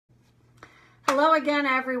Hello again,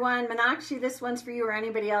 everyone. Meenakshi, this one's for you or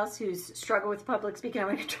anybody else who's struggled with public speaking. I'm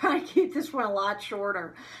going to try and keep this one a lot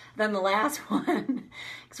shorter than the last one.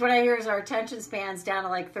 Because what I hear is our attention span's down to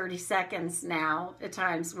like 30 seconds now at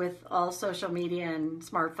times with all social media and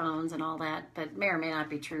smartphones and all that. That may or may not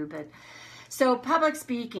be true. But so public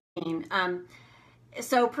speaking,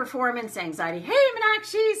 so performance anxiety. Hey,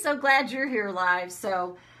 Meenakshi, so glad you're here live.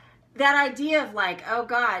 So that idea of like, oh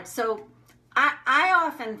God, so I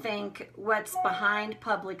often think what's behind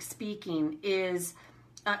public speaking is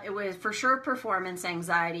it was for sure performance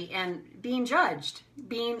anxiety and being judged,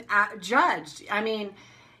 judged. I mean,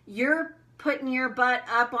 you're putting your butt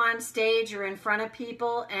up on stage or in front of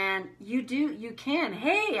people and you can,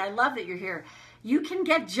 hey, I love that you're here. You can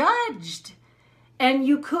get judged and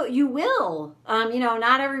you will,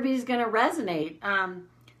 not everybody's going to resonate.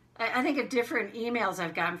 I think of different emails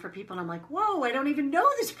I've gotten for people, and I'm like, whoa, I don't even know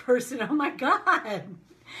this person. Oh, my God.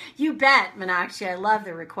 You bet, Meenakshi. I love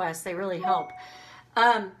the requests. They really help.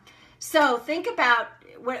 So think about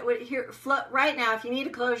what here right now, if you need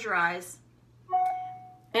to close your eyes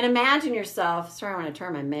and imagine yourself. Sorry, I want to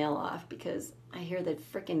turn my mail off because I hear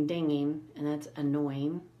that freaking dinging, and that's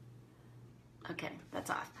annoying. Okay,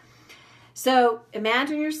 that's off. So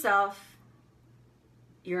imagine yourself,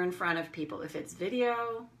 you're in front of people. If it's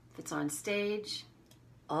video, if it's on stage,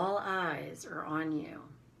 all eyes are on you.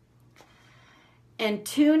 And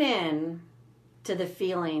tune in to the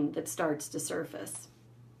feeling that starts to surface.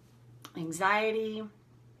 Anxiety,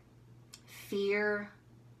 fear,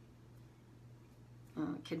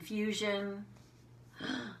 confusion.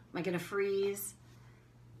 Am I going to freeze?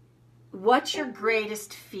 What's your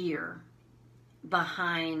greatest fear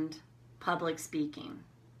behind public speaking?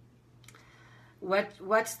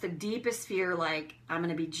 What's the deepest fear? Like, I'm going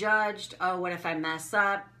to be judged. Oh, what if I mess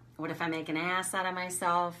up? What if I make an ass out of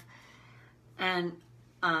myself? And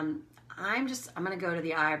I'm going to go to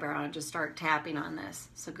the eyebrow and just start tapping on this.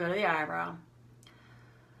 So go to the eyebrow.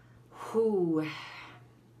 Whew.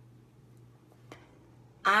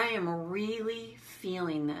 I am really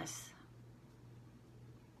feeling this.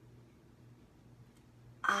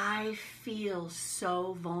 I feel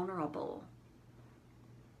so vulnerable.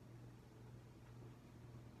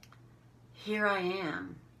 Here I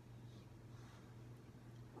am.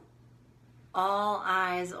 All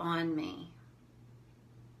eyes on me.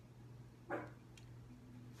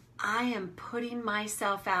 I am putting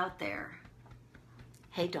myself out there.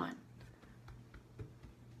 Hey, Dawn.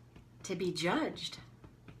 To be judged.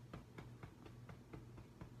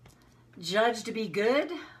 Judged to be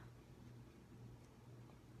good.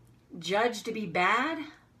 Judged to be bad.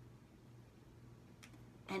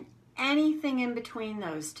 And anything in between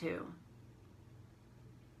those two.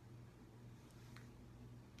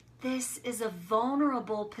 This is a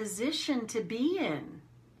vulnerable position to be in.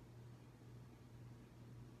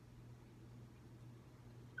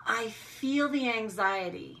 I feel the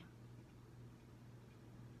anxiety,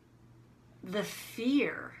 the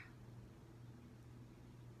fear,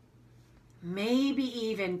 maybe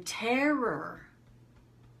even terror.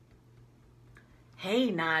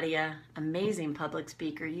 Hey, Nadia, amazing public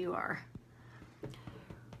speaker you are.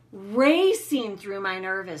 Racing through my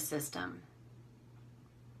nervous system.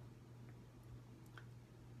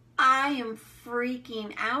 I am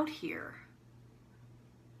freaking out here.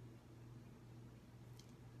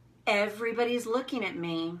 Everybody's looking at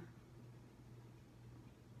me.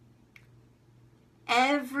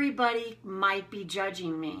 Everybody might be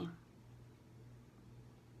judging me.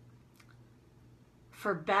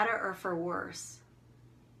 For better or for worse.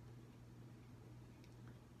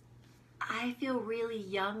 I feel really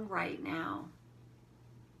young right now.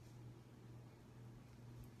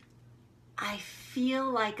 I feel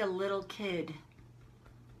like a little kid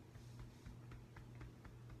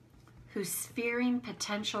who's fearing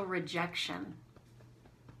potential rejection.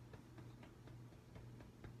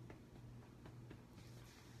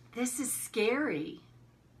 This is scary.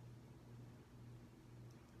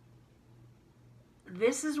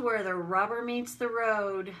 This is where the rubber meets the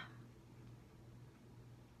road.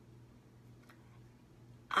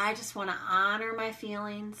 I just want to honor my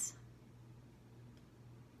feelings.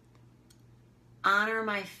 Honor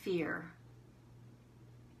my fear.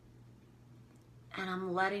 And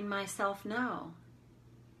I'm letting myself know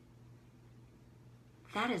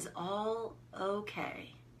that is all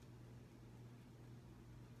okay.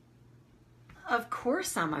 Of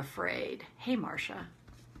course I'm afraid. Hey, Marcia.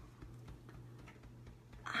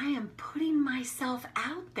 I am putting myself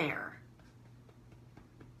out there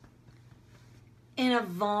in a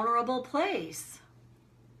vulnerable place.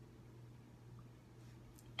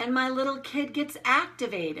 And my little kid gets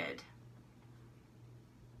activated.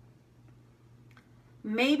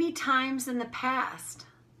 maybe times in the past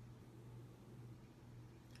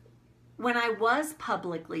when I was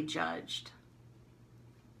publicly judged,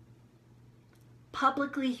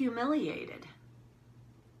 publicly humiliated,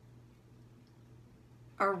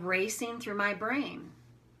 are racing through my brain.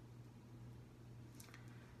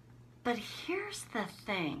 But here's the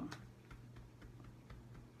thing.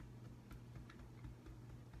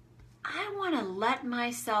 I want to let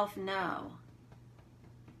myself know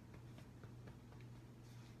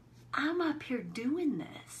I'm up here doing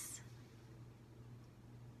this.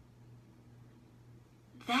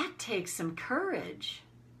 That takes some courage.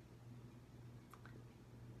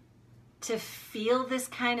 To feel this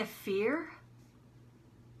kind of fear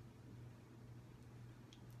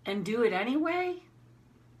and do it anyway.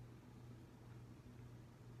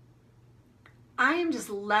 I am just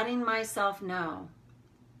letting myself know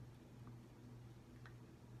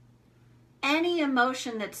any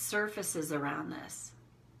emotion that surfaces around this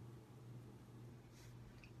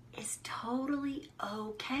is totally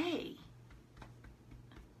okay.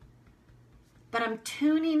 But I'm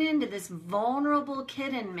tuning into this vulnerable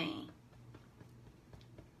kid in me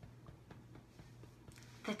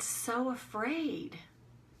that's so afraid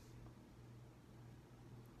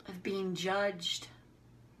of being judged.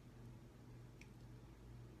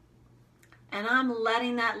 And I'm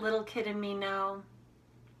letting that little kid in me know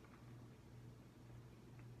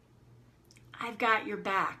I've got your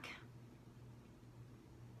back.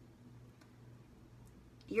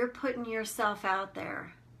 You're putting yourself out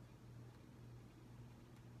there.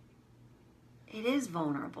 It is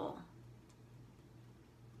vulnerable.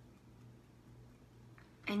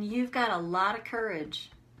 And you've got a lot of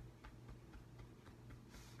courage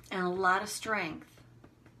and a lot of strength.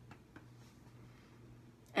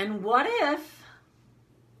 And what if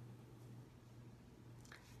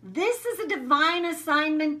this is a divine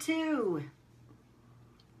assignment too?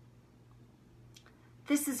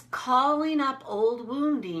 This is calling up old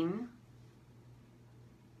wounding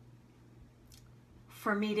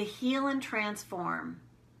for me to heal and transform.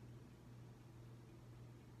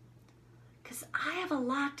 Because I have a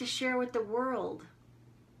lot to share with the world.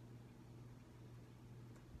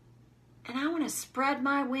 And I want to spread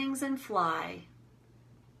my wings and fly.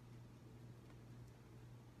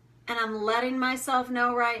 And I'm letting myself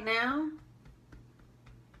know right now,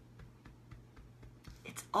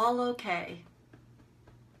 it's all okay.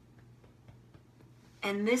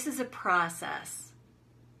 And this is a process.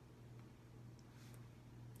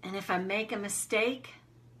 And if I make a mistake,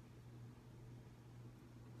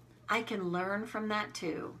 I can learn from that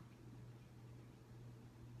too.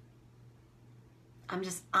 I'm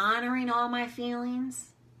just honoring all my feelings.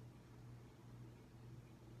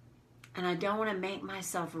 And I don't want to make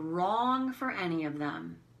myself wrong for any of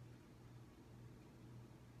them.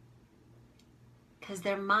 Because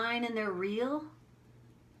they're mine and they're real.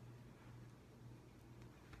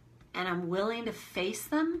 And I'm willing to face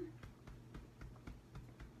them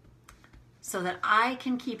so that I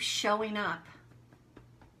can keep showing up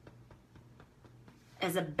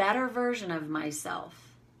as a better version of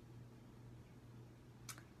myself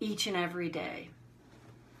each and every day.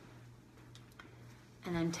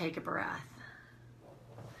 And then take a breath.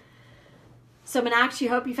 So Meenakshi,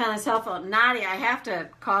 hope you found this helpful. Nadia, I have to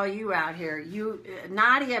call you out here.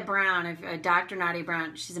 Nadia Brown, Dr. Nadia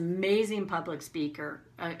Brown, she's an amazing public speaker,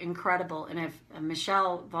 incredible. And if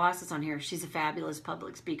Michelle Voss is on here, she's a fabulous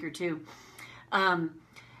public speaker too. And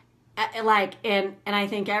I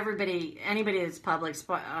think anybody that's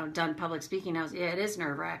done public speaking knows, yeah, it is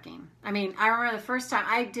nerve-wracking. I mean, I remember the first time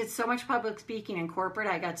I did so much public speaking in corporate,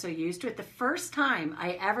 I got so used to it. The first time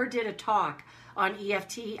I ever did a talk on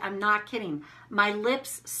EFT, I'm not kidding, my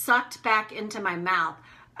lips sucked back into my mouth.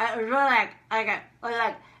 I was really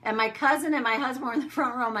like, and my cousin and my husband were in the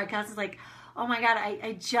front row. My cousin's like, oh my God,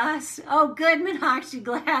 oh good, Meenakshi,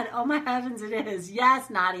 glad. Oh my heavens, it is. Yes,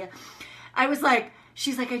 Nadia. I was like,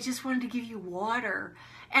 she's like, I just wanted to give you water.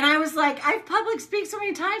 And I was like, I've public speak so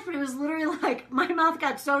many times, but it was literally like, my mouth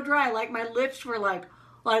got so dry, like my lips were like,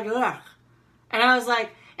 ugh. And I was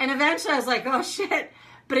like, and eventually I was like, oh shit.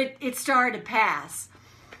 But it started to pass.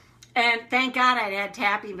 And thank God I'd had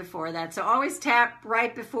tapping before that. So always tap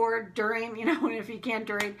right before, during, and if you can't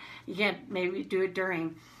during, you can't maybe do it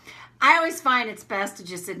during. I always find it's best to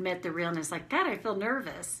just admit the realness. Like, God, I feel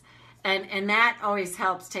nervous. And that always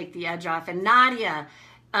helps take the edge off. And Nadia,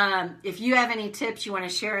 if you have any tips you want to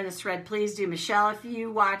share in this thread, please do. Michelle, if you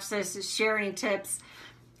watch this, share any tips.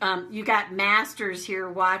 You got masters here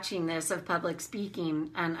watching this of public speaking.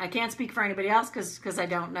 And I can't speak for anybody else because I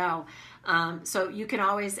don't know. So you can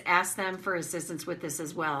always ask them for assistance with this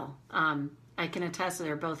as well. I can attest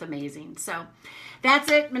they're both amazing. So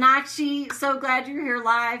that's it. Meenakshi, so glad you're here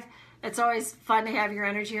live. It's always fun to have your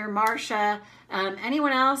energy here. Marsha,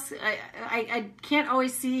 anyone else? I can't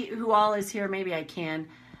always see who all is here. Maybe I can.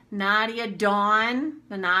 Nadia, Dawn,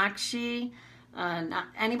 Meenakshi,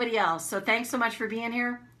 anybody else. So thanks so much for being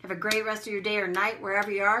here. Have a great rest of your day or night,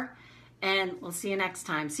 wherever you are. And we'll see you next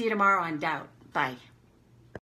time. See you tomorrow on Doubt. Bye.